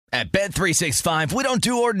At Bet365, we don't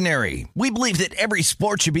do ordinary. We believe that every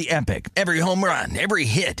sport should be epic. Every home run, every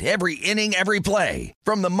hit, every inning, every play.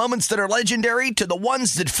 From the moments that are legendary to the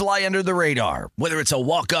ones that fly under the radar. Whether it's a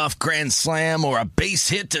walk-off grand slam or a base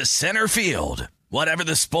hit to center field. Whatever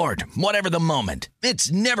the sport, whatever the moment.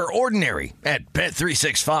 It's never ordinary at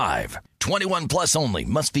Bet365. 21 plus only.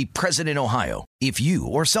 Must be present in Ohio. If you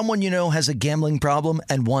or someone you know has a gambling problem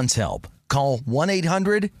and wants help, call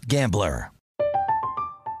 1-800-GAMBLER.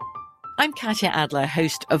 I'm Katya Adler,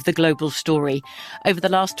 host of The Global Story. Over the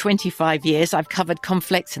last 25 years, I've covered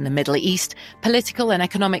conflicts in the Middle East, political and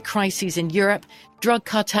economic crises in Europe, drug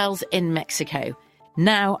cartels in Mexico.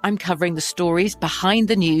 Now I'm covering the stories behind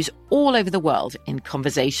the news all over the world in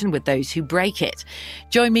conversation with those who break it.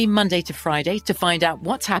 Join me Monday to Friday to find out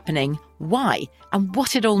what's happening, why, and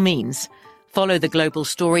what it all means. Follow The Global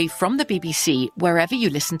Story from the BBC wherever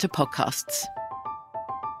you listen to podcasts.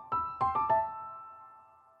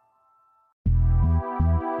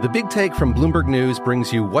 The Big Take from Bloomberg News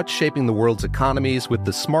brings you what's shaping the world's economies with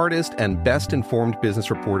the smartest and best-informed business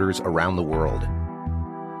reporters around the world.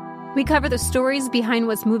 We cover the stories behind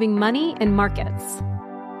what's moving money and markets.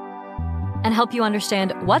 And help you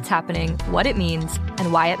understand what's happening, what it means,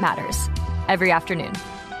 and why it matters. Every afternoon.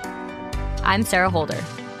 I'm Sarah Holder.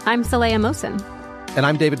 I'm Saleha Mohsin. And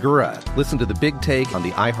I'm David Gura. Listen to The Big Take on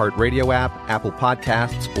the iHeartRadio app, Apple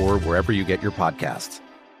Podcasts, or wherever you get your podcasts.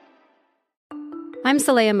 I'm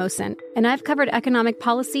Saleha Mohsin, and I've covered economic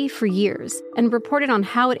policy for years and reported on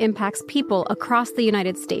how it impacts people across the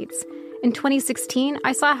United States. In 2016,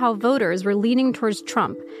 I saw how voters were leaning towards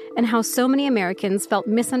Trump and how so many Americans felt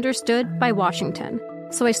misunderstood by Washington.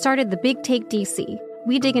 So I started The Big Take DC.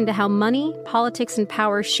 We dig into how money, politics, and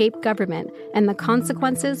power shape government and the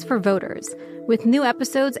consequences for voters. With new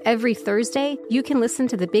episodes every Thursday, you can listen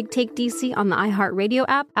to The Big Take DC on the iHeartRadio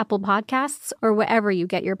app, Apple Podcasts, or wherever you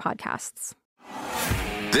get your podcasts.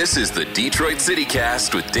 This is the Detroit City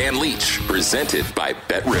Cast with Dan Leach, presented by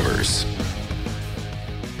BetRivers.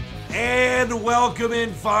 And welcome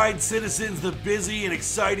in, fine citizens. The busy and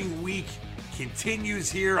exciting week continues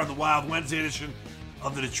here on the Wild Wednesday edition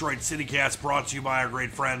of the Detroit City Cast, brought to you by our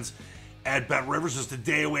great friends at BetRivers. Just a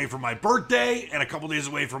day away from my birthday and a couple days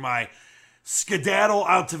away from my skedaddle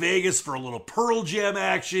out to Vegas for a little Pearl Jam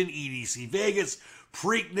action, EDC Vegas,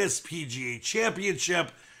 Preakness, PGA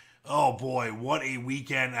Championship. Oh boy, what a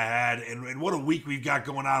weekend I had, and what a week we've got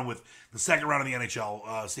going on with the second round of the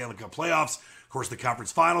NHL Stanley Cup playoffs. Of course, the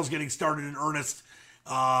conference finals getting started in earnest,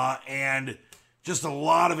 and just a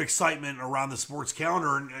lot of excitement around the sports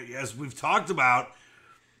calendar. And as we've talked about,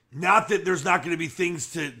 not that there's not going to be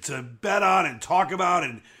things to bet on and talk about,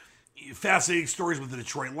 and fascinating stories with the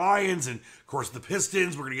Detroit Lions, and of course the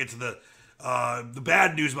Pistons. We're going to get to the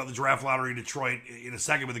bad news about the draft lottery in Detroit in a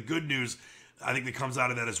second, but the good news, I think, that comes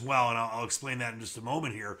out of that as well, and I'll explain that in just a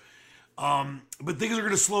moment here. But things are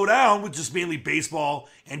going to slow down with just mainly baseball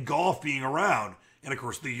and golf being around, and of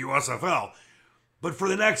course the USFL. But for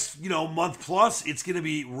the next, month plus, it's going to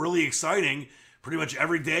be really exciting. Pretty much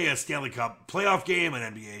every day a Stanley Cup playoff game,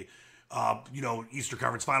 an NBA, Eastern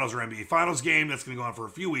Conference Finals or NBA Finals game. That's going to go on for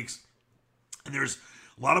a few weeks, and there's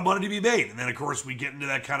a lot of money to be made. And then, of course, we get into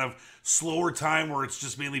that kind of slower time where it's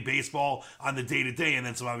just mainly baseball on the day-to-day, and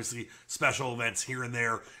then some obviously special events here and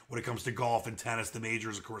there when it comes to golf and tennis, the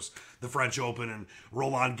majors, of course, the French Open and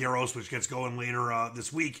Roland Garros, which gets going later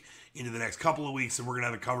this week into the next couple of weeks, and we're going to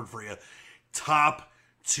have it covered for you top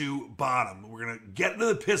to bottom. We're going to get into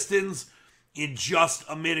the Pistons in just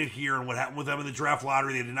a minute here and what happened with them in the draft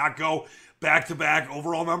lottery. They did not go back-to-back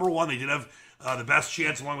overall number one. They did have the best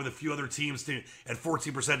chance, along with a few other teams, at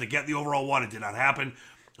 14% to get the overall one. It did not happen.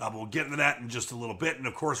 But we'll get into that in just a little bit. And,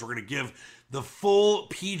 of course, we're going to give the full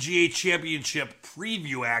PGA Championship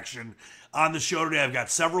preview action on the show today. I've got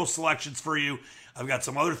several selections for you. I've got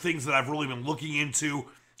some other things that I've really been looking into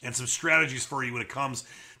and some strategies for you when it comes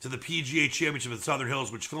to the PGA Championship at Southern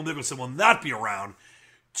Hills, which Phil Mickelson will not be around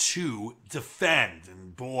to defend.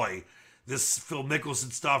 And, boy, this Phil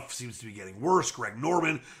Mickelson stuff seems to be getting worse. Greg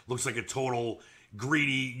Norman looks like a total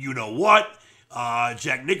greedy you-know-what.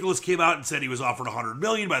 Jack Nicklaus came out and said he was offered $100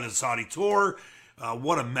 million by the Saudi Tour.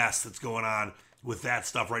 What a mess that's going on with that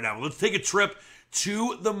stuff right now. Well, let's take a trip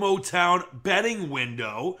to the Motown betting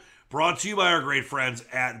window, brought to you by our great friends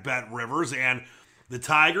at BetRivers. And the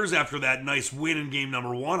Tigers, after that nice win in game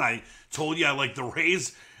number one, I told you I like the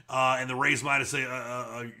Rays, and the Rays minus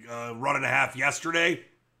a run and a half yesterday.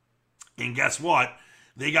 And guess what?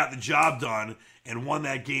 They got the job done and won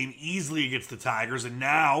that game easily against the Tigers. And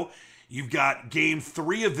now you've got game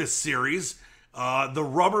 3 of this series, the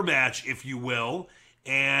rubber match, if you will.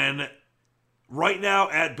 And right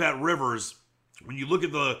now at BetRivers, when you look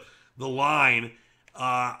at the line,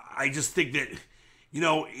 I just think that,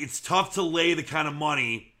 it's tough to lay the kind of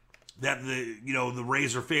money that the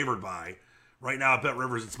Rays are favored by. Right now at Bet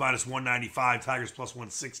Rivers, it's minus 195, Tigers plus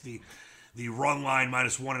 160. The run line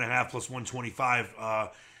minus 1.5 plus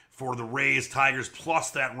 125 for the Rays. Tigers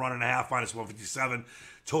plus that run and a half minus 157.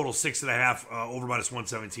 Total 6.5 over minus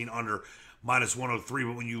 117, under minus 103.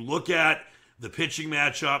 But when you look at the pitching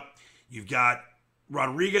matchup, you've got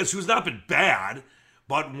Rodriguez, who's not been bad,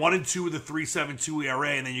 but 1-2 with a 3.72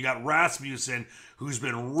 ERA, and then you got Rasmussen, who's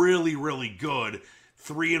been really, really good,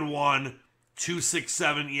 3-1,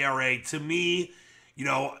 2.67 ERA. To me,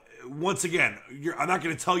 once again, I'm not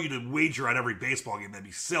going to tell you to wager on every baseball game. That'd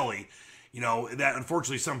be silly. That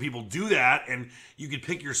unfortunately some people do that, and you can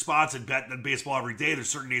pick your spots and bet on baseball every day. There's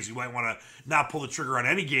certain days you might want to not pull the trigger on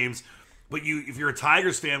any games, but if you're a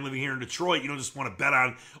Tigers fan living here in Detroit, you don't just want to bet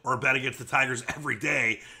on or bet against the Tigers every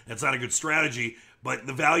day. That's not a good strategy. But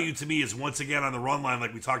the value to me is once again on the run line,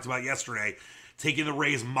 like we talked about yesterday, taking the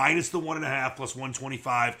Rays minus the 1.5 plus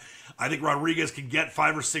 125. I think Rodriguez can get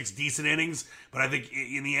 5 or 6 decent innings, but I think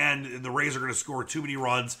in the end, the Rays are going to score too many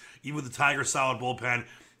runs, even with the Tigers' solid bullpen.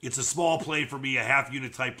 It's a small play for me, a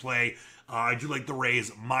half-unit type play. I do like the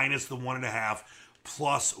Rays minus the 1.5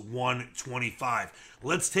 plus 125.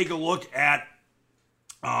 Let's take a look at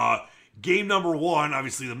game number 1.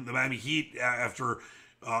 Obviously, the Miami Heat after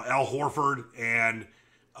Al Horford and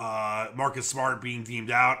Marcus Smart being deemed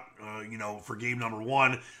out, for game number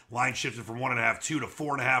 1. Line shifted from 1.5 to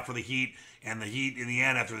 4.5 for the Heat. And the Heat, in the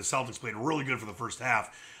end, after the Celtics played really good for the first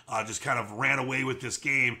half, just kind of ran away with this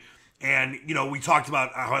game. And, we talked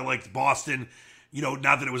about how I liked Boston, not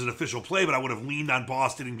that it was an official play, but I would have leaned on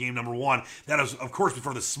Boston in game number 1. That was, of course,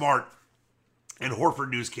 before the Smart and Horford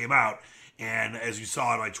news came out. And as you saw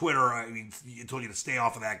on my Twitter, it told you to stay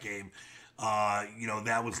off of that game.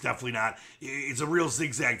 That was definitely not. It's a real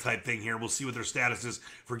zigzag type thing here. We'll see what their status is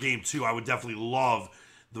for game 2. I would definitely love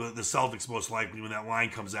the Celtics most likely when that line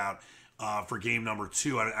comes out for game number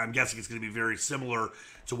 2. I'm guessing it's going to be very similar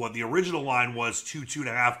to what the original line was,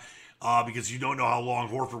 2.5. Because you don't know how long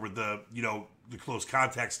Horford with the close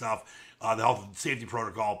contact stuff, the health and safety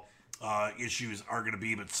protocol issues are going to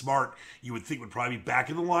be. But Smart, you would think, would probably be back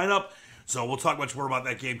in the lineup. So we'll talk much more about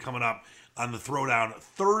that game coming up on the Throwdown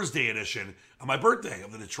Thursday edition on my birthday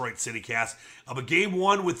of the Detroit City Cast. But game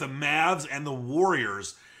 1 with the Mavs and the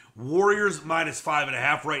Warriors. Warriors minus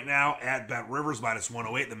 5.5 right now at Bet Rivers, minus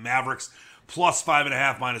 108. The Mavericks plus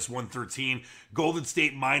 5.5, minus 113. Golden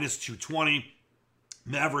State minus 220.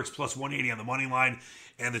 Mavericks plus 180 on the money line,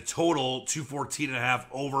 and the total 214.5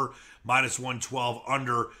 over, minus 112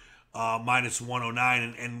 under, minus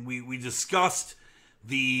 109. And we discussed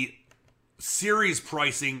the series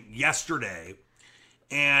pricing yesterday,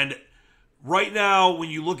 and right now when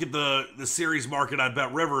you look at the series market on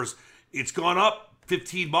Bet Rivers, it's gone up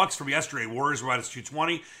 $15 from yesterday. Warriors were minus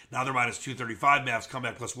 220. Now they're minus 235. Mavs come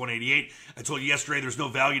back plus 188. I told you yesterday there's no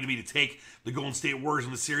value to me to take the Golden State Warriors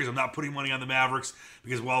in the series. I'm not putting money on the Mavericks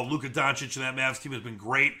because while Luka Doncic and that Mavs team has been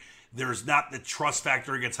great, there's not the trust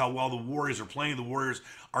factor against how well the Warriors are playing. The Warriors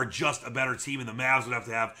are just a better team, and the Mavs would have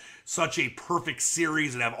to have such a perfect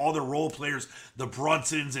series and have all their role players, the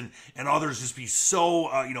Brunsons and others, just be so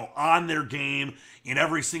on their game in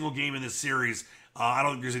every single game in this series. I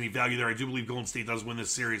don't think there's any value there. I do believe Golden State does win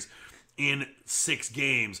this series in 6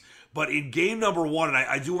 games. But in game number 1, and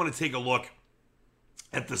I do want to take a look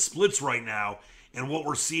at the splits right now and what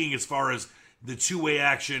we're seeing as far as the two-way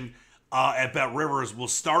action at Bet Rivers. We'll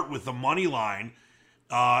start with the money line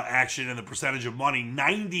action and the percentage of money.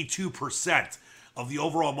 92% of the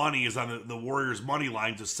overall money is on the Warriors money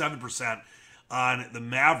line to 7% on the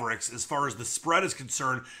Mavericks. As far as the spread is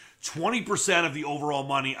concerned, 20% of the overall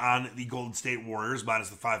money on the Golden State Warriors, minus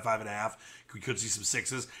the 5.5. We could see some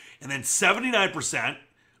 6s. And then 79%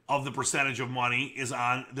 of the percentage of money is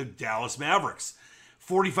on the Dallas Mavericks.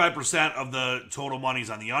 45% of the total money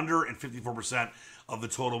is on the under, and 54% of the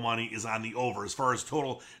total money is on the over. As far as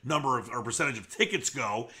total number of or percentage of tickets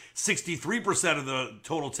go, 63% of the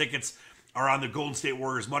total tickets are on the Golden State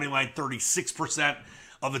Warriors money line, 36%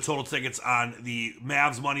 of the total tickets on the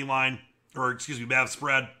Mavs money line, Mavs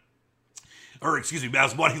spread.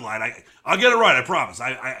 Mavs money line. I'll get it right, I promise.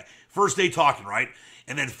 I first day talking, right?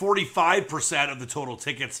 And then 45% of the total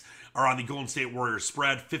tickets are on the Golden State Warriors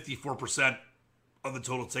spread. 54% of the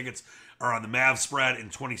total tickets are on the Mavs spread,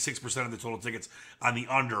 and 26% of the total tickets on the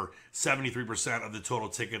under. 73% of the total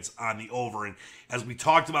tickets on the over. And as we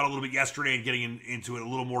talked about a little bit yesterday and getting into it a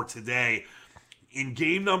little more today, in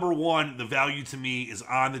game number 1, the value to me is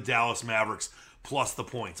on the Dallas Mavericks plus the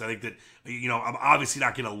points. I think that, I'm obviously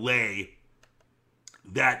not going to lay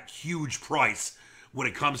that huge price when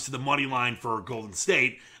it comes to the money line for Golden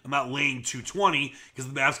State. I'm not laying 220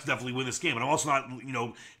 because the Mavs could definitely win this game. And I'm also not,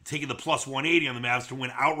 taking the plus 180 on the Mavs to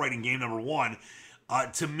win outright in game number 1.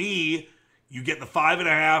 To me, you get the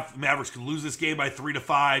 5.5. Mavericks could lose this game by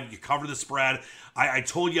 3-5. You cover the spread. I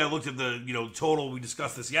told you I looked at the total. We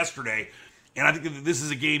discussed this yesterday, and I think that this is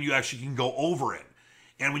a game you actually can go over it.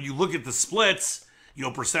 And when you look at the splits,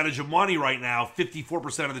 percentage of money right now,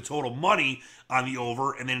 54% of the total money on the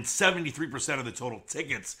over, and then 73% of the total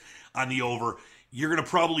tickets on the over. You're going to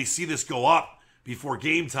probably see this go up before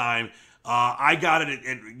game time. I got it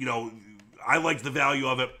at I liked the value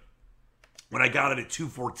of it when I got it at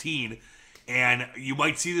 214, and you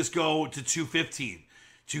might see this go to 215.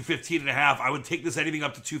 215.5. I would take this anything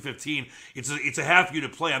up to 215. It's a half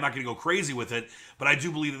unit play. I'm not going to go crazy with it, but I do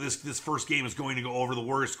believe that this first game is going to go over. The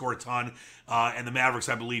Warriors score a ton, and the Mavericks,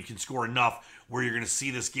 I believe, can score enough where you're going to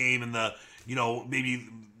see this game in the maybe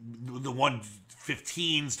the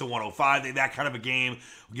 115s to 105, that kind of a game.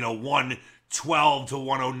 112 to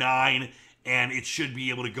 109, and it should be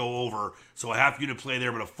able to go over. So a half unit play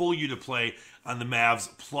there, but a full unit play on the Mavs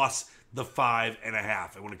plus the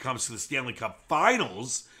 5.5. And when it comes to the Stanley Cup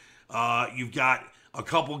Finals, you've got a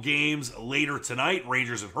couple games later tonight.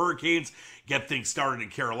 Rangers and Hurricanes get things started in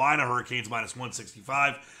Carolina. Hurricanes minus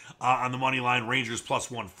 165 on the money line. Rangers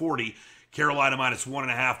plus 140. Carolina minus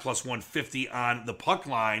 1.5 plus 150 on the puck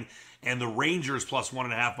line. And the Rangers plus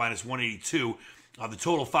 1.5 minus 182. The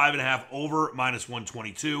total 5.5 over minus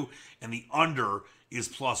 122. And the under is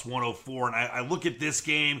plus 104. And I look at this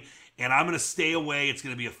game, and I'm going to stay away. It's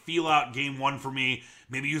going to be a feel-out game 1 for me.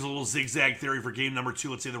 Maybe use a little zigzag theory for game number 2.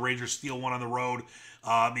 Let's say the Rangers steal one on the road.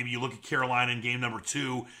 Maybe you look at Carolina in game number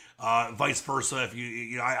 2. Vice versa.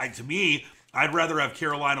 If to me, I'd rather have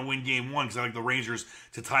Carolina win game 1 because I like the Rangers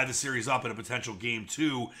to tie the series up in a potential game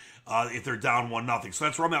 2 if they're down 1-0. So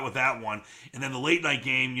that's where I'm at with that one. And then the late night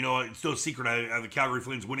game, it's no secret. I have the Calgary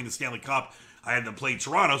Flames winning the Stanley Cup. I had them play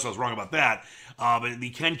Toronto, so I was wrong about that. But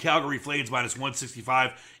the Ken Calgary Flames minus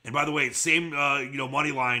 165. And by the way, same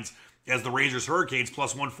money lines as the Rangers Hurricanes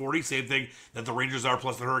plus 140. Same thing that the Rangers are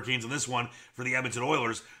plus the Hurricanes in this one for the Edmonton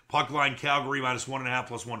Oilers. Puck line Calgary minus 1.5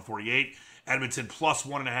 plus 148. Edmonton plus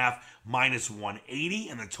 1.5 minus 180.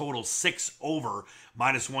 And the total 6 over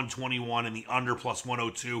minus 121. And the under plus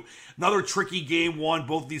 102. Another tricky game 1.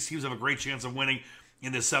 Both of these teams have a great chance of winning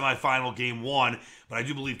in this semifinal game 1, but I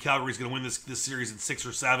do believe Calgary's going to win this series in 6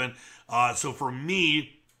 or 7. So for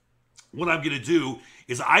me, what I'm going to do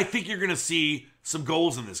is I think you're going to see some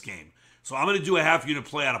goals in this game. So I'm going to do a half unit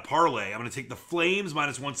play on a parlay. I'm going to take the Flames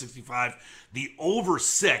minus 165, the over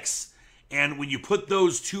 6, and when you put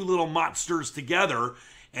those two little monsters together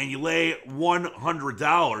and you lay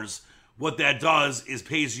 $100, what that does is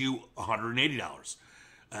pays you $180.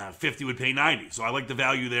 50 would pay 90. So I like the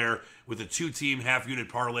value there with a 2-team half-unit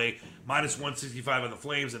parlay, minus 165 on the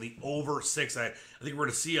Flames, and the over 6. I think we're going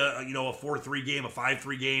to see a 4-3 game, a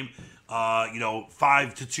 5-3 game,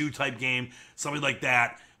 5-2 type game, something like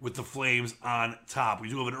that with the Flames on top. We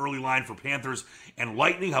do have an early line for Panthers and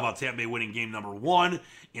Lightning. How about Tampa Bay winning game number 1?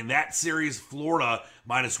 In that series, Florida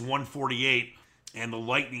minus 148, and the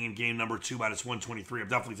Lightning in game number 2 minus 123. I'm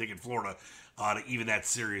definitely taking Florida to even that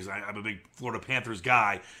series. I'm a big Florida Panthers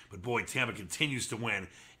guy, but boy, Tampa continues to win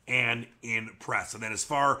and impress. And then as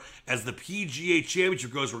far as the PGA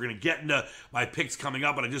Championship goes, we're going to get into my picks coming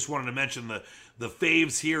up, but I just wanted to mention the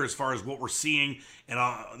faves here as far as what we're seeing. And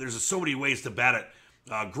there's so many ways to bet it.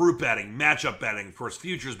 Group betting, matchup betting, of course,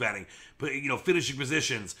 futures betting, but finishing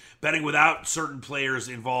positions, betting without certain players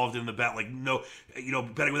involved in the bet, like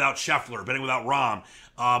betting without Scheffler, betting without Rahm.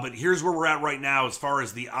 But here's where we're at right now as far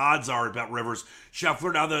as the odds are at Bet Rivers.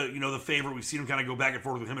 Scheffler now the favorite. We've seen him kind of go back and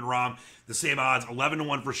forth with him and Rahm. The same odds: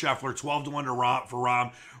 11-1 for Scheffler, 12-1 for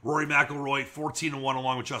Rahm. Rory McIlroy 14-1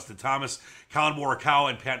 along with Justin Thomas. Colin Morikawa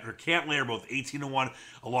and Patrick Cantlay are both 18-1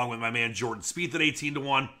 along with my man Jordan Spieth at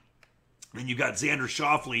 18-1. Then you got Xander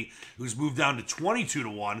Schauffele, who's moved down to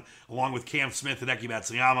 22-1, along with Cam Smith and Eki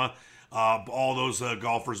Matsuyama. All those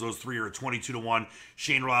golfers, those three are 22-1.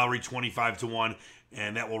 Shane Lowry, 25-1,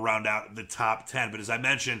 and that will round out the top 10. But as I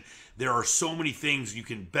mentioned, there are so many things you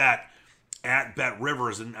can bet at Bet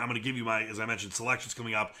Rivers, and I'm going to give you my, as I mentioned, selections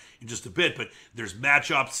coming up in just a bit. But there's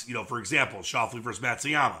matchups, for example, Schauffele versus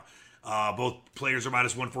Matsuyama. Both players are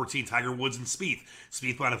minus 114. Tiger Woods and Spieth.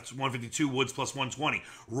 Spieth minus 152. Woods plus 120.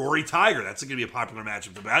 Rory Tiger. That's going to be a popular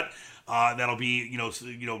matchup to bet. That'll be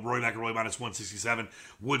Rory McIlroy minus 167.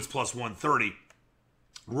 Woods plus 130.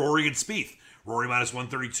 Rory and Spieth. Rory minus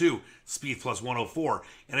 132. Spieth plus 104.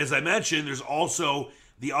 And as I mentioned, there's also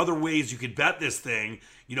the other ways you could bet this thing,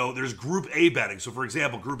 there's Group A betting. So, for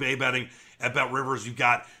example, Group A betting at Bet Rivers, you've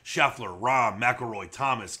got Scheffler, Rahm, McIlroy,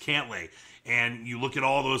 Thomas, Cantlay. And you look at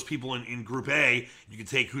all those people in Group A, you can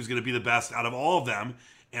take who's going to be the best out of all of them.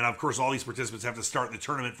 And, of course, all these participants have to start the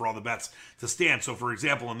tournament for all the bets to stand. So, for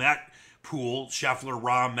example, in that pool, Scheffler,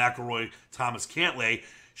 Rahm, McIlroy, Thomas, Cantlay,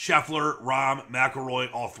 Scheffler, Rahm, McIlroy,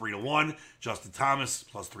 all 3-1. Justin Thomas,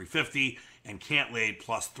 plus 350. And Cantlay,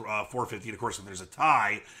 plus 450. And, of course, if there's a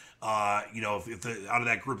tie, if out of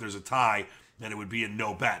that group there's a tie, then it would be a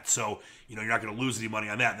no bet. So, you're not going to lose any money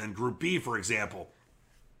on that. And then Group B, for example,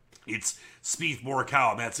 it's Spieth,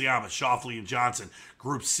 Morikawa, Matsuyama, Schauffele, and Johnson.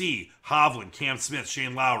 Group C, Hovland, Cam Smith,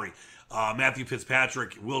 Shane Lowry, Matthew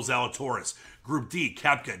Fitzpatrick, Will Zalatoris. Group D,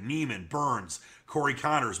 Koepka, Neiman, Burns, Corey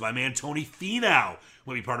Connors, my man Tony Finau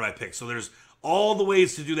will be part of my pick. So there's all the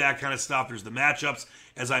ways to do that kind of stuff. There's the matchups,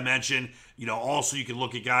 as I mentioned. Also you can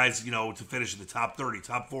look at guys, to finish in the top 30,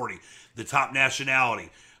 top 40, the top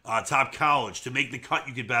nationality, top college. To make the cut,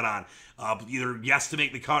 you could bet on either yes to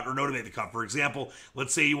make the cut or no to make the cut. For example,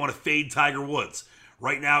 let's say you want to fade Tiger Woods.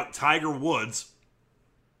 Right now, Tiger Woods,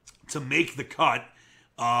 to make the cut,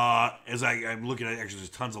 as I'm looking at, actually there's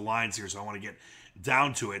tons of lines here, so I want to get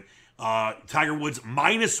down to it. Tiger Woods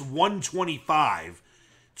minus 125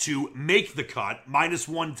 to make the cut, minus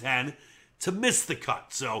 110 to miss the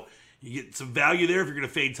cut. So you get some value there if you're going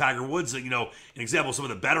to fade Tiger Woods. An example, some of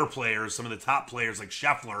the better players, some of the top players like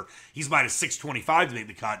Scheffler, he's minus 625 to make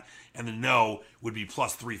the cut, and the no would be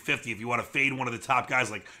plus 350. If you want to fade one of the top guys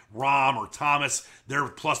like Rahm or Thomas, they're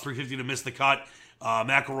plus 350 to miss the cut.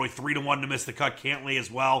 McIlroy 3-1 to miss the cut. Cantlay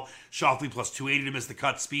as well. Schauffele plus 280 to miss the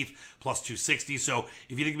cut. Spieth plus 260. So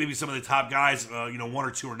if you think maybe some of the top guys, one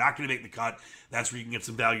or two are not going to make the cut, that's where you can get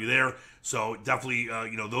some value there. So definitely,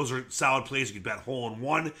 those are solid plays. You could bet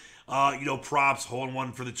hole-in-one, props,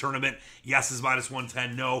 hole-in-one for the tournament. Yes is minus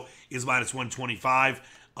 110. No is minus 125.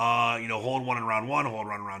 Hole-in-one in round one,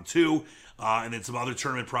 hole-in-one in round two, and then some other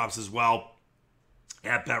tournament props as well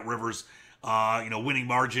at Bet Rivers. Winning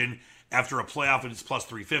margin after a playoff, it's plus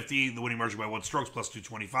 350. The winning margin by 1 stroke is plus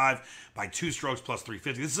 225. By 2 strokes, plus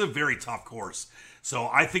 350. This is a very tough course. So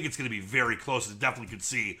I think it's going to be very close. It definitely could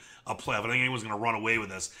see a playoff. I don't think anyone's going to run away with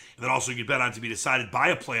this. And then also you can bet on to be decided by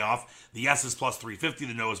a playoff. The yes is plus 350.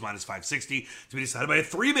 The no is minus 560. To be decided by a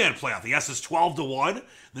 3-man playoff. The yes is 12-1.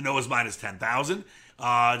 The no is minus 10,000.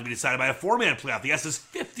 To be decided by a 4-man playoff. The yes is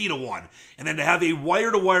 50-1. And then to have a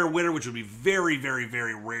wire-to-wire winner, which would be very, very,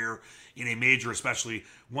 very rare in a major, especially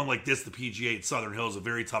one like this, the PGA at Southern Hills, a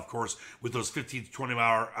very tough course with those 15 to 20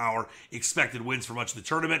 hour expected wins for much of the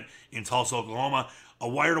tournament in Tulsa, Oklahoma. A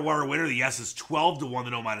wire-to-wire winner, the yes is 12-1,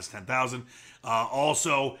 the no minus 10,000.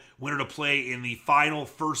 Also, winner to play in the final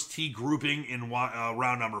first tee grouping in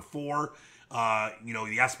round number 4. The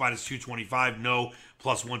yes minus 225, no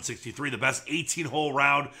plus 163. The best 18-hole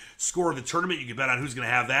round score of the tournament. You can bet on who's going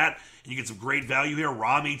to have that. And you get some great value here.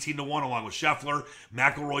 Rahm 18-1 along with Scheffler.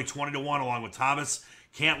 McIlroy 20-1 along with Thomas.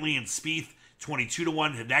 Cantlay and Spieth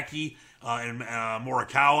 22-1. Hideki and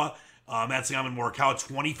Morikawa. Matsuyama and Morikawa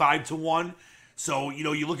 25-1. So,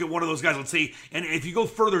 you look at one of those guys, let's say, and if you go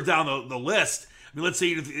further down the list, let's say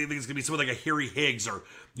you think it's going to be someone like a Harry Higgs or,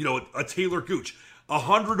 a Taylor Gooch.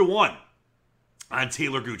 100-1 on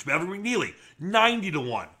Taylor Gooch. Maverick McNeely,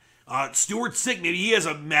 90-1. Stuart Sick, maybe he has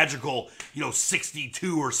a magical,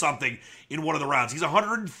 62 or something in one of the rounds. He's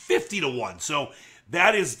 150-1. So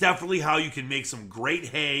that is definitely how you can make some great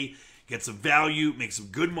hay, get some value, make some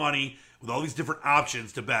good money with all these different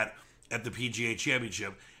options to bet at the PGA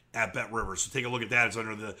Championship at Bet Rivers. So take a look at that. It's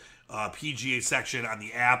under the PGA section on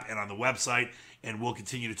the app and on the website. And we'll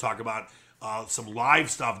continue to talk about some live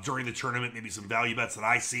stuff during the tournament, maybe some value bets that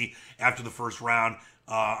I see after the first round.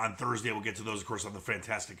 On Thursday, we'll get to those, of course, on the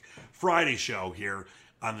fantastic Friday show here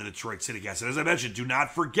on the Detroit CityCast. And as I mentioned, do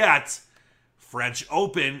not forget, French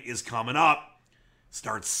Open is coming up.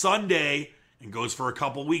 Starts Sunday and goes for a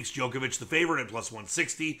couple weeks. Djokovic, the favorite, at plus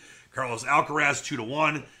 160. Carlos Alcaraz,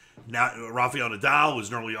 2-1. Now, Rafael Nadal,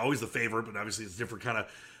 who's normally always the favorite, but obviously it's a different kind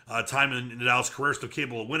of time in Nadal's career, still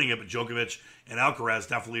capable of winning it. But Djokovic and Alcaraz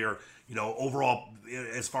definitely are, overall,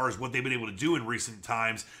 as far as what they've been able to do in recent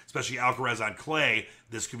times, especially Alcaraz on clay,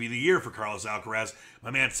 this could be the year for Carlos Alcaraz.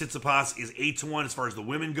 My man Tsitsipas is 8-1 as far as the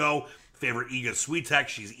women go. Favorite Iga Swiatek,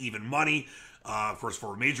 she's even money. Of course,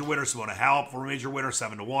 former major winner Simona Halep, former major winner,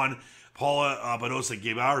 7-1. Paula Badosa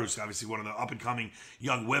Gabor, who's obviously one of the up-and-coming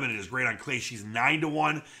young women and is great on clay, she's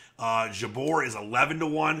 9-1. Jabeur is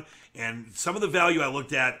 11-1. And some of the value I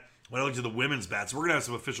looked at when I looked at the women's bets, we're going to have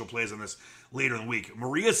some official plays on this later in the week.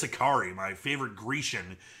 Maria Sakkari, my favorite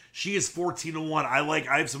Grecian, she is 14-1.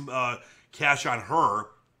 I have some cash on her.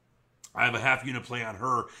 I have a half unit play on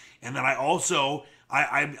her. And then I also,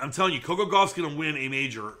 I'm telling you, Coco Gauff's going to win a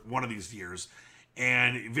major one of these years.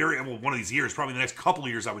 And one of these years, probably the next couple of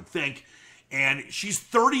years, I would think. And she's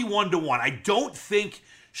 31-1. I don't think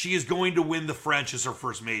she is going to win the French as her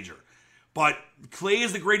first major. But clay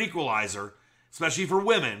is the great equalizer, especially for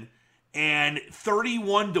women. And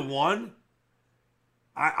 31-1,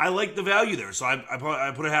 I like the value there. So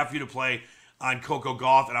I put a half unit play on Coco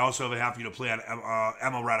Gauff, and I also have a half unit play on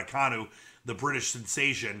Emma Raducanu, the British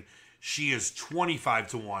sensation. She is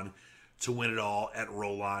 25-1 to win it all at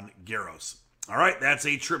Roland Garros. All right, that's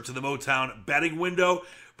a trip to the Motown betting window,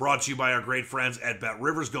 brought to you by our great friends at Bet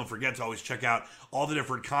Rivers. Don't forget to always check out all the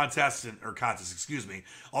different all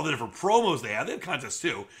the different promos they have. They have contests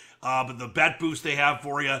too, but the bet boost they have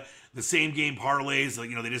for you, the same game parlays.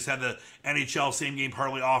 They just had the NHL same game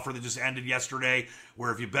parlay offer that just ended yesterday,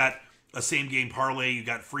 where if you bet a same game parlay, you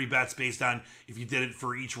got free bets based on if you did it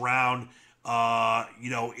for each round.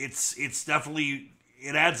 It's definitely,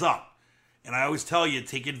 it adds up. And I always tell you,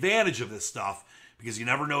 take advantage of this stuff, because you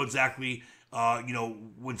never know exactly,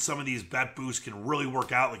 when some of these bet boosts can really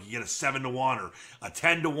work out. Like you get a 7-1 or a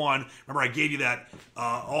 10-1. Remember, I gave you that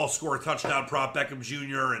all score a touchdown prop, Beckham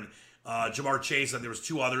Jr. and Jamar Chase, and there was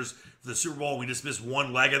two others for the Super Bowl. We just missed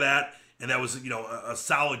one leg of that, and that was a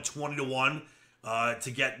solid 20-1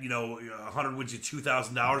 to get 100 wins you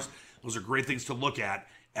 $2,000. Those are great things to look at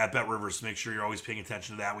Bet Rivers. Make sure you're always paying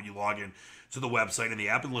attention to that when you log in to the website and the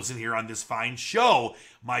app and listen here on this fine show,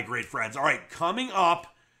 my great friends. All right, coming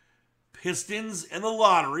up, Pistons and the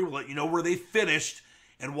lottery. We'll let you know where they finished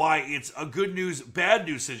and why it's a good news, bad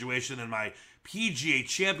news situation in my PGA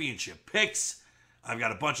Championship picks. I've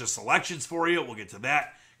got a bunch of selections for you. We'll get to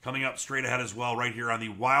that coming up straight ahead as well, right here on the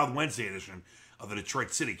Wild Wednesday edition of the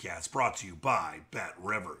Detroit City Cast, brought to you by Bet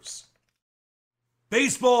Rivers.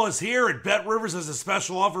 Baseball is here, and Bet Rivers has a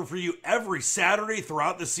special offer for you every Saturday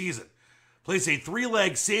throughout the season. Place a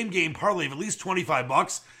 3-leg same-game parlay of at least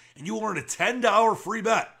 $25, and you will earn a $10 free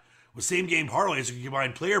bet. With same-game parlays, you can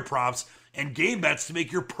combine player props and game bets to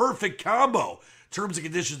make your perfect combo. Terms and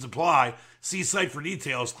conditions apply. See site for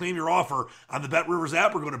details. Claim your offer on the Bet Rivers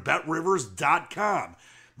app or go to betrivers.com.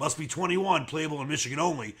 Must be 21, playable in Michigan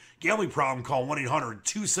only. Gambling problem, call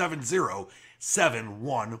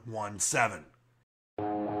 1-800-270-7117.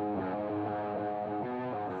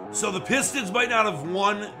 So the Pistons might not have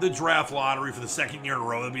won the draft lottery for the second year in a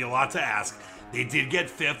row. That'd be a lot to ask. They did get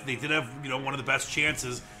fifth. They did have, one of the best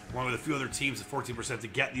chances, along with a few other teams at 14% to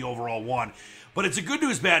get the overall one. But it's a good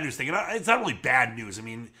news, bad news thing. And it's not really bad news. I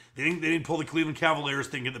mean, they didn't pull the Cleveland Cavaliers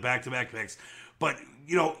thing, get the back-to-back picks. But,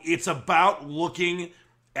 it's about looking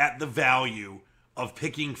at the value of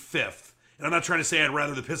picking fifth. And I'm not trying to say I'd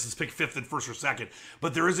rather the Pistons pick fifth than first or second,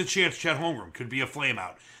 but there is a chance Chet Holmgren could be a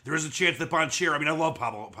flameout. There is a chance that Banchero, I love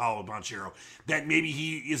Paolo Banchero, that maybe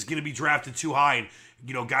he is going to be drafted too high,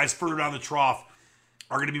 and, guys further down the trough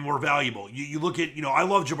are going to be more valuable. You look at, I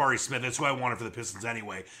love Jabari Smith. That's who I wanted for the Pistons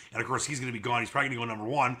anyway. And, of course, he's going to be gone. He's probably going to go number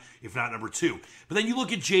one, if not number two. But then you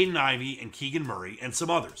look at Jaden Ivey and Keegan Murray and some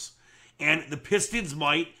others. And the Pistons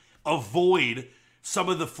might avoid some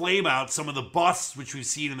of the flameouts, some of the busts, which we've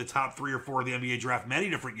seen in the top 3 or 4 of the NBA draft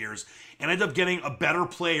many different years, and end up getting a better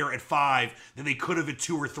player at 5 than they could have at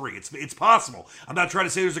 2 or 3. It's possible. I'm not trying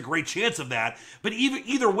to say there's a great chance of that, but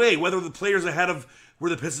either way, whether the players ahead of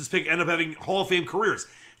where the Pistons pick end up having Hall of Fame careers,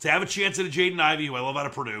 to have a chance at a Jaden Ivey, who I love out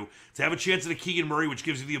of Purdue, to have a chance at a Keegan Murray, which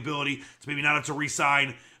gives you the ability to maybe not have to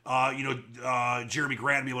re-sign Jeremy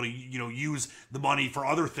Grant, and be able to use the money for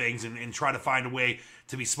other things and try to find a way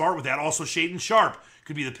to be smart with that. Also, Shaedon Sharpe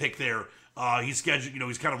could be the pick there. He's scheduled,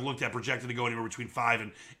 he's kind of looked at, projected to go anywhere between 5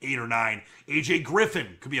 and 8 or 9. AJ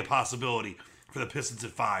Griffin could be a possibility for the Pistons at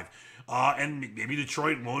 5. And maybe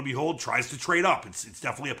Detroit, lo and behold, tries to trade up. It's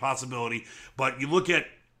definitely a possibility. But you look at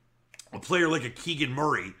a player like a Keegan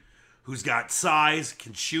Murray, who's got size,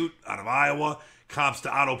 can shoot out of Iowa, comps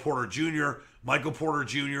to Otto Porter Jr., Michael Porter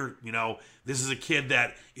Jr., this is a kid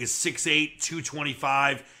that is 6'8",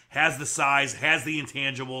 225, has the size, has the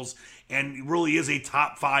intangibles, and really is a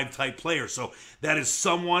top 5 type player. So that is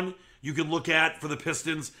someone you can look at for the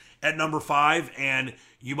Pistons at number 5, and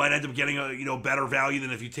you might end up getting a better value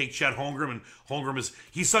than if you take Chet Holmgren. And Holmgren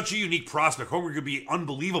he's such a unique prospect. Holmgren could be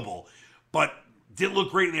unbelievable, but didn't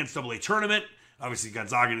look great in the NCAA tournament. Obviously,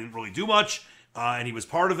 Gonzaga didn't really do much, and he was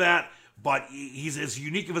part of that. But he's as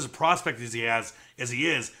unique of a prospect as he is.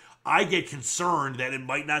 I get concerned that it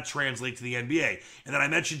might not translate to the NBA. And then I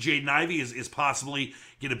mentioned Jaden Ivey is possibly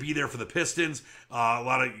going to be there for the Pistons. A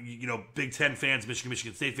lot of Big Ten fans,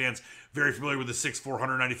 Michigan State fans, very familiar with the 6'4",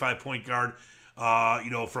 195 point guard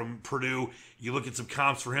from Purdue. You look at some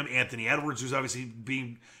comps for him. Anthony Edwards, who's obviously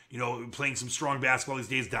playing some strong basketball these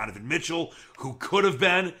days. Donovan Mitchell, who could have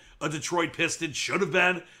been a Detroit Piston, should have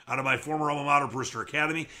been out of my former alma mater, Brewster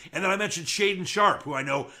Academy. And then I mentioned Shaedon Sharpe, who I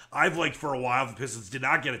know I've liked for a while. The Pistons did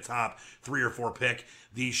not get a top 3 or 4 pick.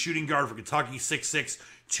 The shooting guard for Kentucky, 6'6",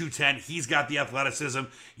 210. He's got the athleticism.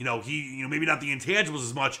 Maybe not the intangibles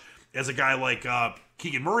as much as a guy like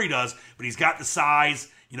Keegan Murray does, but he's got the size.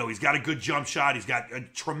 He's got a good jump shot. He's got a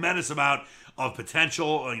tremendous amount of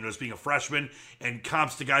potential, as being a freshman, and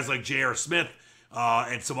comps to guys like J.R. Smith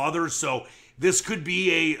and some others. So this could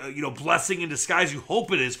be a blessing in disguise. You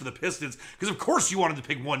hope it is for the Pistons, because of course you wanted to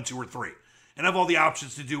pick 1, 2, or 3 and have all the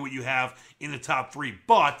options to do what you have in the top 3.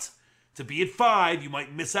 But to be at 5, you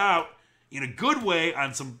might miss out in a good way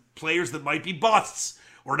on some players that might be busts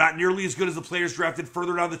or not nearly as good as the players drafted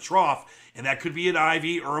further down the trough. And that could be an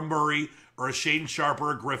Ivy or a Murray or a Shaedon Sharpe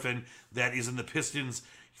or a Griffin that is in the Pistons'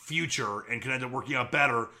 future and can end up working out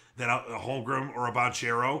better than a Holmgren or a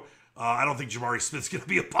Banchero. I don't think Jabari Smith's going to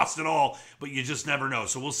be a bust at all, but you just never know.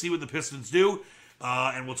 So we'll see what the Pistons do,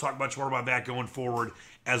 and we'll talk much more about that going forward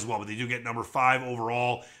as well. But they do get number 5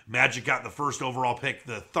 overall. Magic got the first overall pick,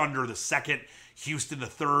 the Thunder the second, Houston the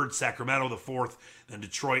 3rd, Sacramento the 4th, then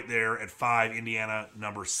Detroit there at 5, Indiana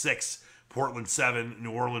number 6, Portland 7,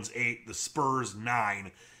 New Orleans 8, the Spurs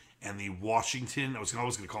 9, and the Washington, I was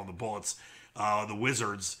always going to call them the Bullets, the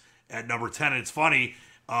Wizards at number 10. And it's funny,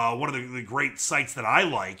 one of the great sites that I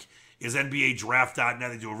like is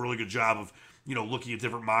NBADraft.net. They do a really good job of, looking at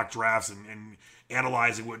different mock drafts and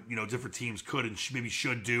analyzing what, different teams could and maybe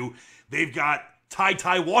should do. They've got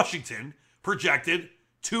Ty Washington projected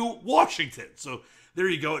to Washington. So there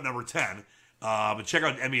you go at number 10. But check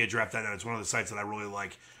out NBADraft.net. It's one of the sites that I really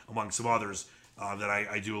like among some others that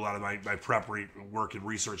I do a lot of my prep work and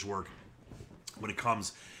research work when it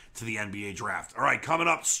comes to the NBA draft. All right, coming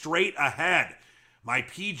up straight ahead, my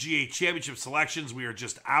PGA Championship selections. We are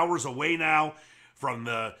just hours away now from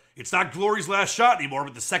it's not Glory's last shot anymore,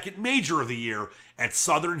 but the second major of the year at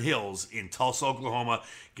Southern Hills in Tulsa, Oklahoma.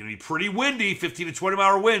 Going to be pretty windy, 15 to 20 mile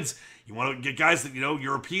hour winds. You want to get guys that,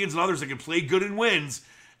 Europeans and others that can play good in winds.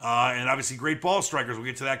 And obviously great ball strikers. We'll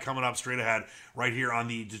get to that coming up straight ahead right here on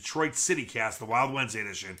the Detroit City Cast, the Wild Wednesday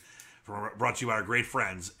edition, brought to you by our great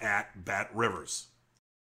friends at Bet Rivers.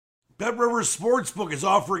 Bet Rivers Sportsbook is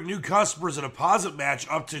offering new customers a deposit match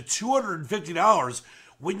up to $250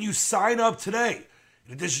 when you sign up today.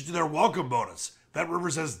 In addition to their welcome bonus, Bet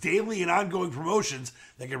Rivers has daily and ongoing promotions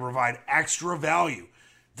that can provide extra value.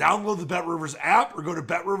 Download the Bet Rivers app or go to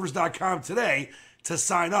betrivers.com today to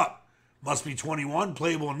sign up. Must be 21,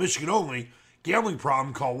 playable in Michigan only. Gambling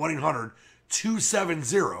problem, call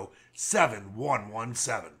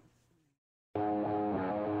 1-800-270-7117.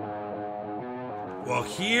 Well,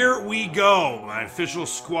 here we go. My official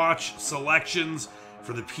Squatch selections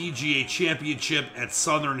for the PGA Championship at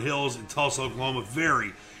Southern Hills in Tulsa, Oklahoma.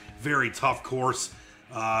 Very, very tough course.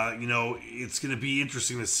 It's going to be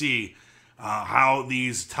interesting to see how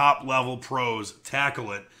these top-level pros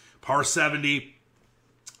tackle it. Par 70,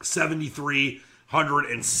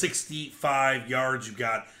 7,365 yards. You've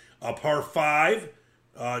got a par 5,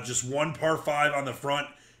 just one par 5 on the front,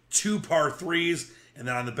 2 par 3s, and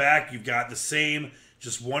then on the back you've got the same,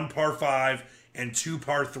 just one par 5 and 2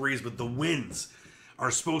 par 3s, but the winds are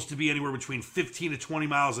supposed to be anywhere between 15 to 20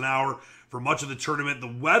 miles an hour for much of the tournament. The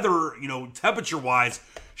weather, temperature-wise,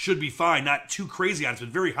 should be fine, not too crazy hot. It's been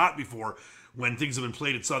very hot before when things have been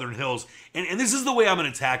played at Southern Hills, and this is the way I'm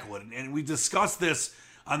going to tackle it, and we discussed this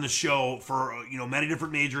on the show for many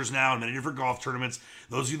different majors now and many different golf tournaments.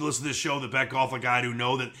 Those of you that listen to this show that bet golf like I do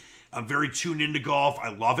know that I'm very tuned into golf. I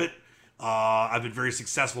love it. I've been very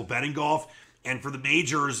successful betting golf, and for the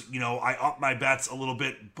majors, I up my bets a little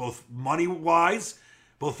bit, both money-wise,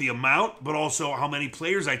 both the amount, but also how many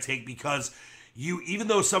players I take, because even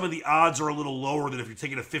though some of the odds are a little lower than if you're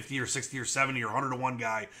taking a 50 or 60 or 70 or 100 to 1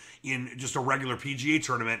 guy in just a regular PGA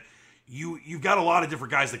tournament, you've got a lot of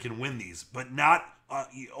different guys that can win these, but not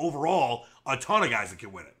overall a ton of guys that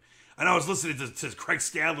can win it. And I was listening to Craig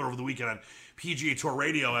Stadler over the weekend on PGA Tour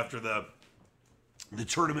Radio after the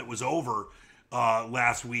tournament was over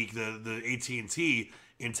last week, the AT&T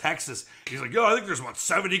in Texas. He's like, I think there's about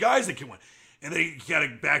 70 guys that can win. And then he got to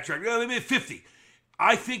backtrack. Maybe 50.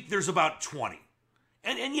 I think there's about 20.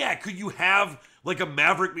 And yeah, could you have like a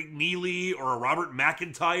Maverick McNeely or a Robert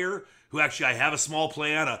McIntyre, who actually I have a small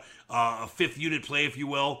play on, a fifth unit play, if you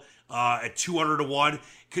will, at 200 to 1.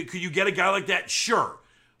 Could you get a guy like that? Sure.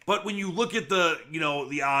 But when you look at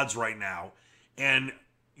the odds right now, and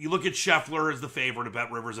you look at Scheffler as the favorite at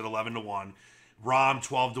Bet Rivers at 11 to 1, Rahm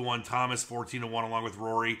 12 to 1, Thomas 14 to 1, along with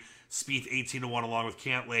Rory Spieth 18-1 along with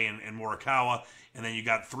Cantlay and Morikawa. And then you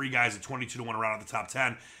got 3 guys at 22-1 around at the top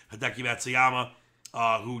 10. Hideki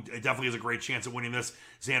Matsuyama, who definitely has a great chance at winning this.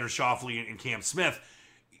 Xander Schauffele and Cam Smith.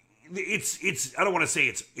 It's I don't want to say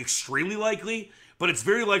it's extremely likely, but it's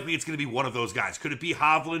very likely it's going to be one of those guys. Could it be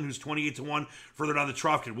Hovland, who's 28-1 further down the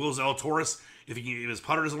trough? Could Will Zalatoris, if his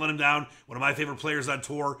putter doesn't let him down, one of my favorite players on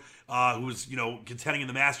tour, who was contending in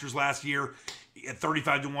the Masters last year at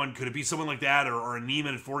 35-1? Could it be someone like that, or a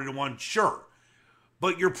Neiman at 40-1? Sure,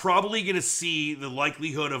 but you're probably going to see the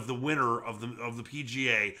likelihood of the winner of the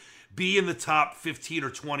PGA be in the top 15 or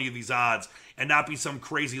 20 of these odds, and not be some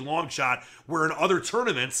crazy long shot where in other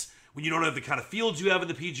tournaments, when you don't have the kind of fields you have in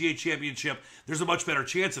the PGA Championship, there's a much better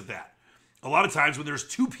chance of that. A lot of times when there's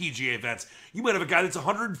 2 PGA events, you might have a guy that's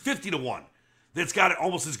 150-1 that's got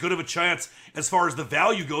almost as good of a chance as far as the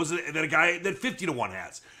value goes that a guy that 50-1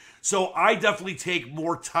 has. So I definitely take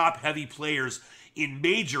more top-heavy players in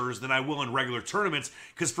majors than I will in regular tournaments,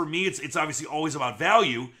 because for me, it's obviously always about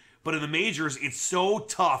value, but in the majors, it's so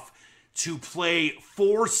tough to play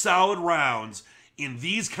 4 solid rounds in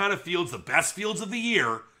these kind of fields, the best fields of the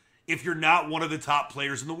year, if you're not one of the top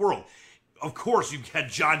players in the world. Of course, you've had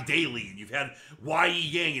John Daly, and you've had Y.E.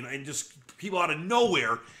 Yang, and just people out of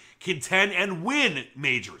nowhere contend and win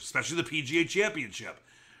majors, especially the PGA Championship.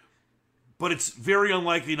 But it's very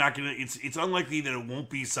unlikely it's unlikely that it won't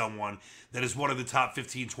be someone that is one of the top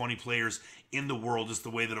 15, 20 players in the world, just the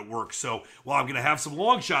way that it works. So while I'm going to have some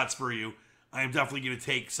long shots for you, I am definitely going to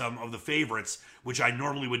take some of the favorites, which I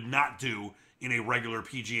normally would not do in a regular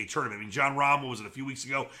PGA tournament. I mean, John Rahm, was it a few weeks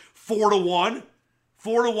ago? 4-1.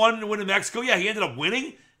 4-1 to win in Mexico. Yeah, he ended up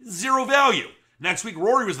winning. 0 value. Next week,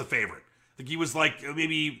 Rory was the favorite. I think he was like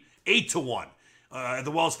maybe 8-1 at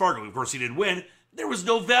the Wells Fargo. Of course, he didn't win. There was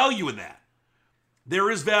no value in that.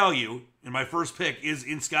 There is value, and my first pick is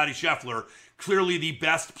in Scottie Scheffler, clearly the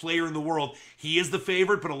best player in the world. He is the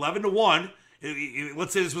favorite, but 11-1.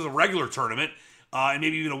 Let's say this was a regular tournament, and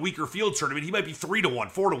maybe even a weaker field tournament, he might be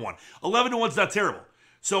 3-1, 4-1. 11-1 is not terrible.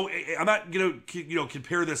 So I'm not going to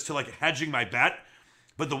compare this to like hedging my bet,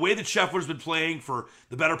 but the way that Scheffler's been playing for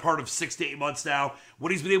the better part of 6 to 8 months now,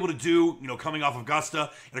 what he's been able to do, coming off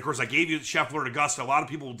Augusta, and of course I gave you Scheffler at Augusta. A lot of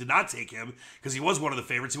people did not take him because he was one of the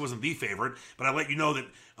favorites. He wasn't the favorite, but I let you know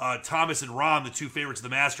that Thomas and Rahm, the 2 favorites of the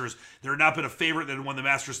Masters, there had not been a favorite that had won the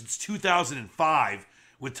Masters since 2005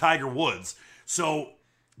 with Tiger Woods. So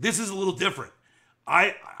this is a little different.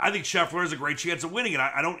 I think Scheffler has a great chance of winning, and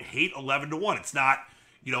I don't hate 11-1. It's not,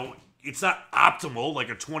 it's not optimal like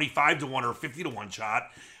a 25-1 or 50-1 shot,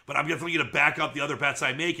 but I'm definitely going to back up the other bets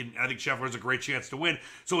I make, and I think Scheffler has a great chance to win.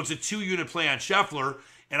 So it's a 2-unit play on Scheffler,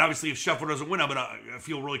 and obviously if Scheffler doesn't win, I'm going to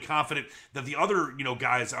feel really confident that the other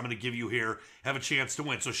guys I'm going to give you here have a chance to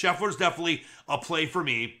win. So Scheffler's definitely a play for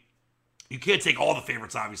me. You can't take all the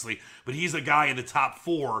favorites, obviously, but he's a guy in the top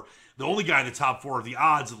 4, the only guy in the top 4 of the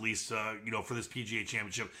odds, at least, for this PGA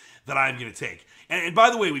Championship that I'm going to take. And by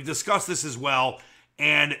the way, we've discussed this as well,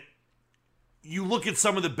 and you look at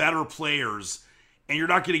some of the better players, and you're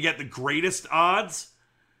not going to get the greatest odds,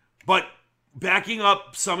 but backing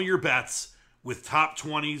up some of your bets with top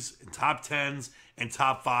 20s and top 10s and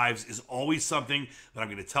top 5s is always something that I'm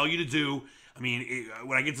going to tell you to do. I mean,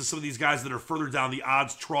 when I get to some of these guys that are further down the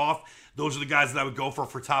odds trough, those are the guys that I would go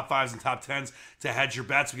for top 5s and top 10s to hedge your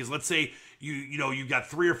bets. Because let's say you've got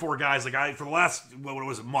 3 or 4 guys, like for the last, what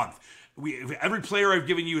was it, month, every player I've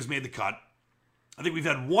given you has made the cut. I think we've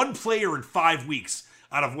had 1 player in 5 weeks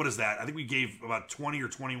out of, what is that? I think we gave about 20 or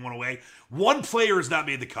 21 away. 1 player has not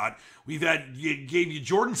made the cut. Gave you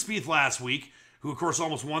Jordan Spieth last week, who of course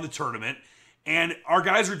almost won the tournament. And our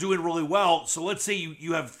guys are doing really well. So let's say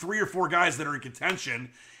you have 3 or 4 guys that are in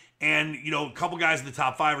contention, and a couple guys in the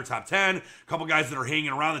top 5 or top 10, a couple guys that are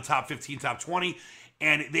hanging around the top 15, top 20,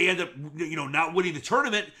 and they end up not winning the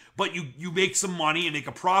tournament, but you make some money and make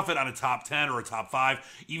a profit on a top 10 or a top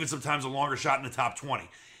 5, even sometimes a longer shot in the top 20.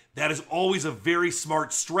 That is always a very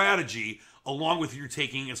smart strategy, along with your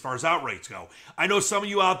taking as far as outrights go. I know some of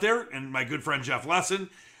you out there, and my good friend Jeff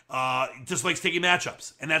Lesson just likes taking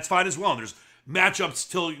matchups, and that's fine as well. And there's matchups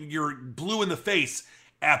till you're blue in the face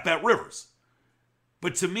at Bet Rivers.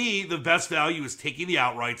 But to me, the best value is taking the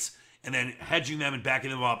outrights and then hedging them and backing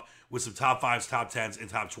them up with some top 5s, top 10s, and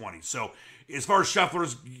top 20s. So as far as Scheffler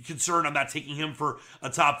is concerned, I'm not taking him for a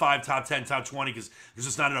top 5, top 10, top 20 because there's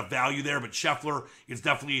just not enough value there. But Scheffler is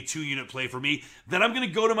definitely a 2-unit play for me. Then I'm going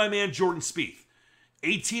to go to my man Jordan Spieth.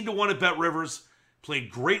 18-1 at Bet Rivers.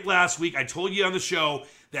 Played great last week. I told you on the show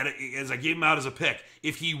that as I gave him out as a pick,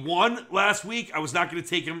 if he won last week, I was not going to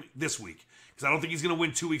take him this week. because I don't think he's going to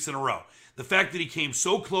win 2 weeks in a row. The fact that he came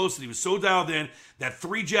so close and he was so dialed in, that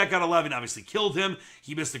 3-jack on 11 obviously killed him.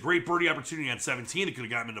 He missed a great birdie opportunity on 17. It could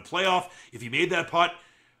have gotten him into playoff if he made that putt.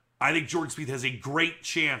 I think Jordan Spieth has a great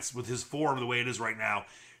chance with his form the way it is right now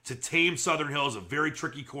to tame Southern Hills, a very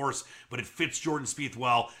tricky course, but it fits Jordan Spieth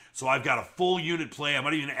well. So I've got a full unit play. I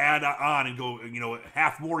might even add on and go,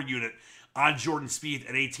 half more unit on Jordan Spieth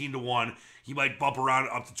at 18-1. He might bump around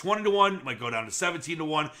up to 20-1, might go down to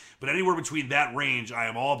 17-1, but anywhere between that range, I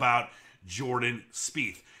am all about Jordan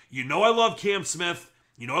Spieth. I love Cam Smith,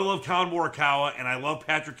 I love Colin Morikawa, and I love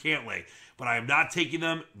Patrick Cantlay, but I am not taking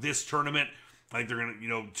them this tournament. I think they're going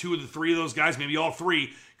to, 2 of the 3 of those guys, maybe all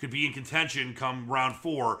 3, could be in contention come round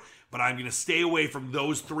 4, but I'm going to stay away from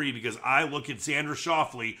those 3 because I look at Xander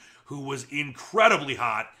Schauffele, who was incredibly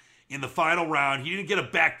hot in the final round. He didn't get a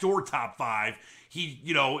backdoor top 5. He,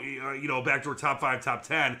 backdoor top 5, top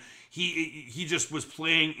 10. He just was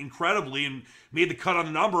playing incredibly and made the cut on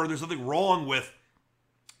the number. And there's nothing wrong with,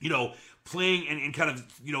 playing and kind of,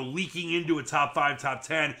 leaking into a top 5, top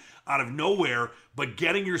 10 out of nowhere, but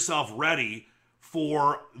getting yourself ready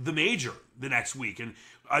for the major the next week. And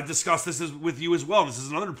I discussed this with you as well. This is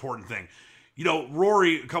another important thing.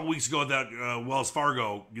 Rory, a couple weeks ago at that Wells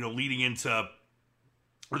Fargo, leading into,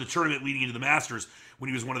 or the tournament leading into the Masters when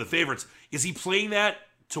he was one of the favorites, is he playing that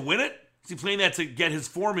to win it? Is he playing that to get his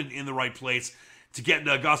form in the right place to get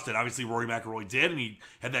into Augusta? And obviously Rory McIlroy did, and he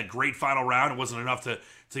had that great final round. It wasn't enough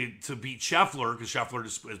to beat Scheffler because Scheffler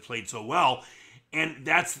just has played so well. And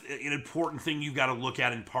that's an important thing you've got to look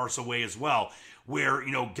at and parse away as well. Where,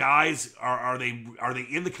 guys, are they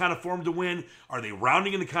in the kind of form to win? Are they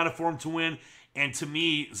rounding in the kind of form to win? And to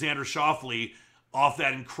me, Xander Schauffele, off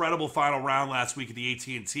that incredible final round last week at the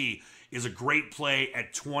AT&T, is a great play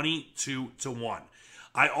at 22-1.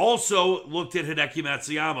 I also looked at Hideki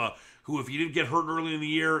Matsuyama, who, if he didn't get hurt early in the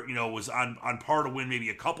year, was on par to win maybe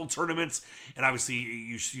a couple tournaments. And obviously,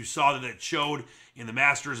 you saw that it showed in the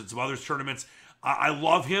Masters and some other tournaments. I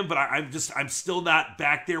love him, but I'm still not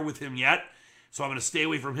back there with him yet. So I'm going to stay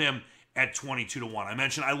away from him at 22-1. I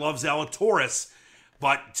mentioned I love Zalatoris,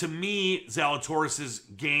 but to me,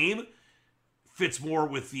 Zalatoris' game fits more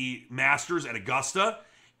with the Masters at Augusta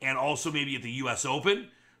and also maybe at the U.S. Open.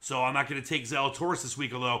 So I'm not going to take Zalatoris this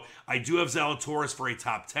week, although I do have Zalatoris for a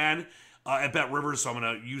top 10 at Bet Rivers, so I'm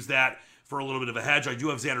going to use that for a little bit of a hedge. I do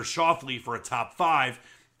have Xander Schauffele for a top 5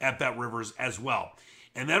 at Bet Rivers as well.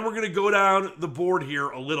 And then we're going to go down the board here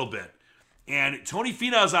a little bit. And Tony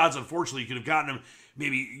Finau's odds, unfortunately, you could have gotten him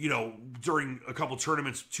maybe, during a couple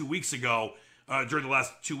tournaments 2 weeks ago, during the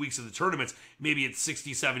last 2 weeks of the tournaments, maybe at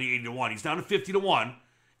 60, 70, 80-1. He's down to 50-1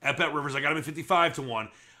 at Bet Rivers. I got him at 55-1.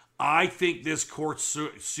 I think this course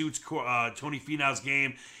suits Tony Finau's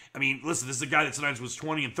game. I mean, listen, this is a guy that sometimes was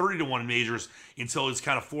 20 and 30-1 in majors until his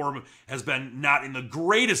kind of form has been not in the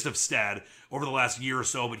greatest of stead over the last year or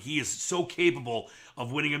so, but he is so capable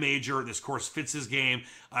of winning a major. This course fits his game.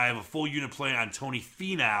 I have a full unit play on Tony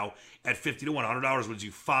Finau at 50-1. $100 wins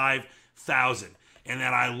you $5,000. And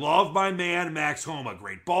then I love my man, Max Homa,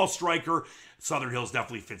 great ball striker. Southern Hills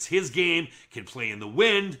definitely fits his game, can play in the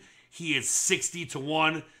wind. He is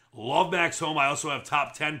 60-1. Love Max Homa. I also have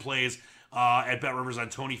top 10 plays at Bet Rivers on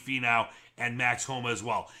Tony Finau and Max Homa as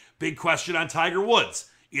well. Big question on Tiger Woods.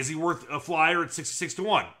 Is he worth a flyer at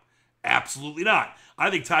 66-1? Absolutely not. I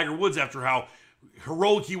think Tiger Woods, after how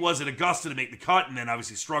heroic he was at Augusta to make the cut and then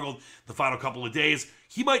obviously struggled the final couple of days,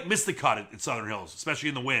 he might miss the cut at Southern Hills, especially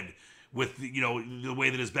in the wind with the way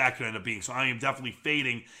that his back could end up being. So I am definitely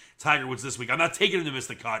fading Tiger Woods this week. I'm not taking him to miss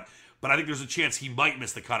the cut, but I think there's a chance he might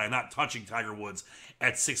miss the cut. I'm not touching Tiger Woods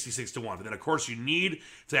at 66-1. But then, of course, you need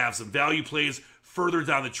to have some value plays further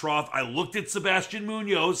down the trough. I looked at Sebastian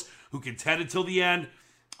Munoz, who contended till the end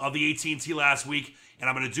of the AT&T last week, and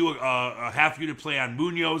I'm going to do a half-unit play on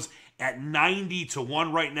Munoz at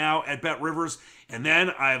 90-1 right now at Bet Rivers. And then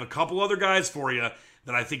I have a couple other guys for you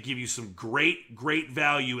that I think give you some great, great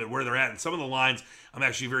value at where they're at. And some of the lines, I'm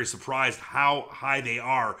actually very surprised how high they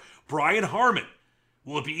are. Brian Harman.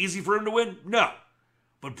 Will it be easy for him to win? No.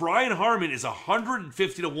 But Brian Harman is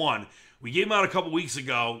 150-1. We gave him out a couple weeks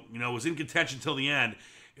ago. Was in contention till the end.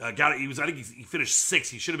 I think he finished 6th.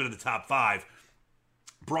 He should have been in the top 5.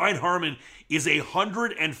 Brian Harman is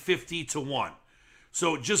 150-1.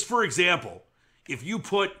 So just for example, if you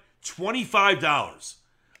put $25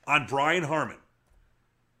 on Brian Harman,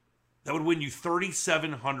 that would win you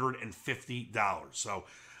 $3,750. So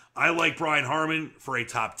I like Brian Harman for a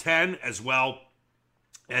top 10 as well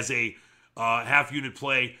as a half-unit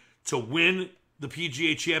play to win the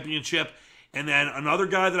PGA Championship. And then another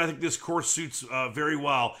guy that I think this course suits very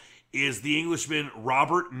well is the Englishman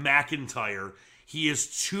Robert McIntyre. He is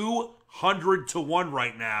 100 to 1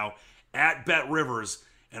 right now at Bet Rivers,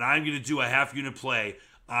 and I'm going to do a half unit play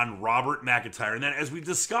on Robert McIntyre. And then, as we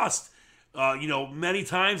discussed, many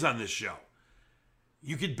times on this show,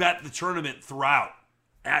 you could bet the tournament throughout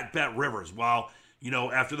at Bet Rivers while,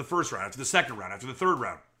 after the first round, after the second round, after the third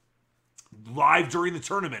round, live during the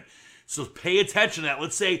tournament. So pay attention to that.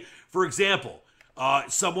 Let's say, for example,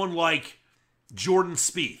 someone like Jordan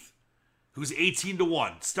Spieth, who's 18 to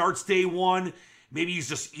 1, starts day one. Maybe he's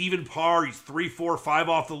just even par. He's 3, 4, 5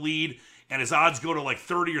 off the lead, and his odds go to like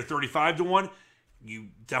 30 or 35 to 1. You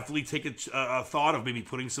definitely take a thought of maybe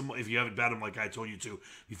putting some, if you haven't bet him like I told you to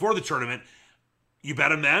before the tournament, you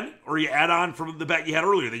bet him then, or you add on from the bet you had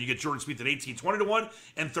earlier. Then you get Jordan Spieth at 18, 20 to 1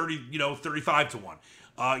 and 35 to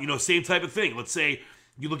 1. Same type of thing. Let's say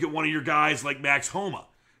you look at one of your guys like Max Homa,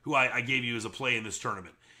 who I gave you as a play in this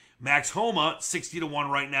tournament. Max Homa, 60 to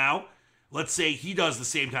 1 right now. Let's say he does the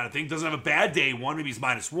same kind of thing. Doesn't have a bad day one. Maybe he's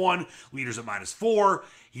 -1. Leader's at -4.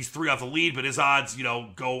 He's 3 off the lead, but his odds,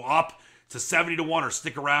 go up to 70 to 1 or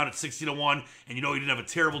stick around at 60 to 1. And he didn't have a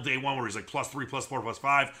terrible day one where he's like +3, +4,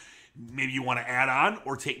 +5. Maybe you want to add on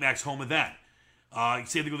or take Max Homa then.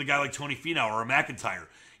 Same thing with a guy like Tony Finau or a McIntyre.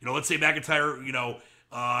 Let's say McIntyre,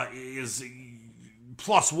 is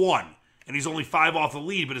 +1 and he's only 5 off the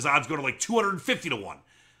lead, but his odds go to like 250 to 1.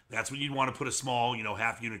 That's when you'd want to put a small,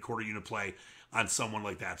 half unit, quarter unit play on someone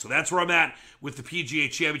like that. So that's where I'm at with the PGA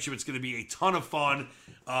Championship. It's going to be a ton of fun.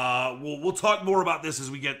 We'll talk more about this as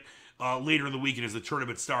we get later in the week and as the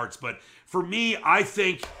tournament starts. But for me, I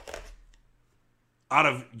think out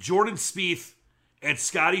of Jordan Spieth and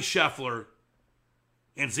Scottie Scheffler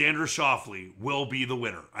and Xander Schauffele will be the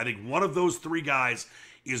winner. I think one of those three guys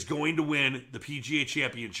is going to win the PGA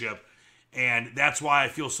Championship, and that's why I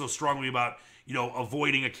feel so strongly about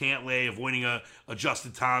avoiding a Cantlay, avoiding a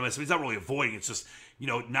Justin Thomas. I mean, it's not really avoiding. It's just,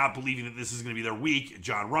 not believing that this is going to be their week.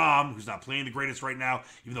 John Rahm, who's not playing the greatest right now,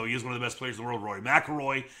 even though he is one of the best players in the world, Rory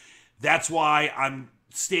McIlroy. That's why I'm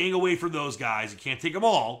staying away from those guys. You can't take them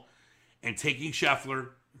all. And taking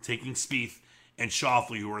Scheffler, taking Spieth, and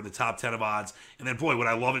Schauffele, who are in the top 10 of odds. And then, boy, would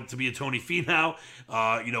I love it to be a Tony Finau.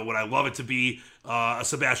 Would I love it to be a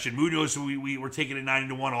Sebastian Munoz, who we were taking at 90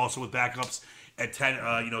 to 1, also with backups at 10,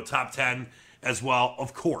 top 10 as well,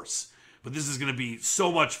 of course. But this is going to be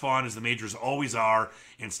so much fun, as the majors always are.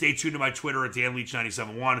 And stay tuned to my Twitter at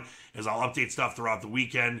DanLeach971, as I'll update stuff throughout the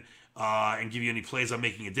weekend and give you any plays I'm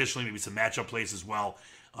making additionally, maybe some matchup plays as well.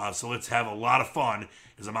 So let's have a lot of fun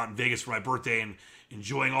as I'm out in Vegas for my birthday and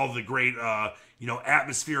enjoying all the great,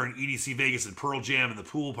 atmosphere in EDC Vegas and Pearl Jam and the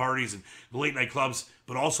pool parties and the late night clubs,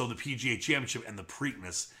 but also the PGA Championship and the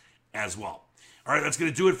Preakness as well. All right, that's going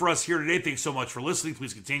to do it for us here today. Thanks so much for listening.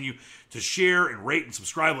 Please continue to share and rate and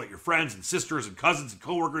subscribe. Let your friends and sisters and cousins and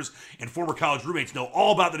coworkers and former college roommates know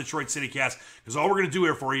all about the Detroit CityCast, because all we're going to do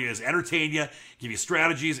here for you is entertain you, give you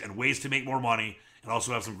strategies and ways to make more money, and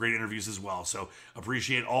also have some great interviews as well. So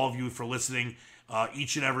appreciate all of you for listening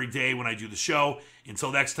each and every day when I do the show.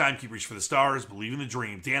 Until next time, keep reaching for the stars, believe in the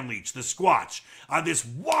dream. Dan Leach, the Squatch, on this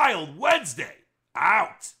wild Wednesday.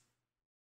 Out.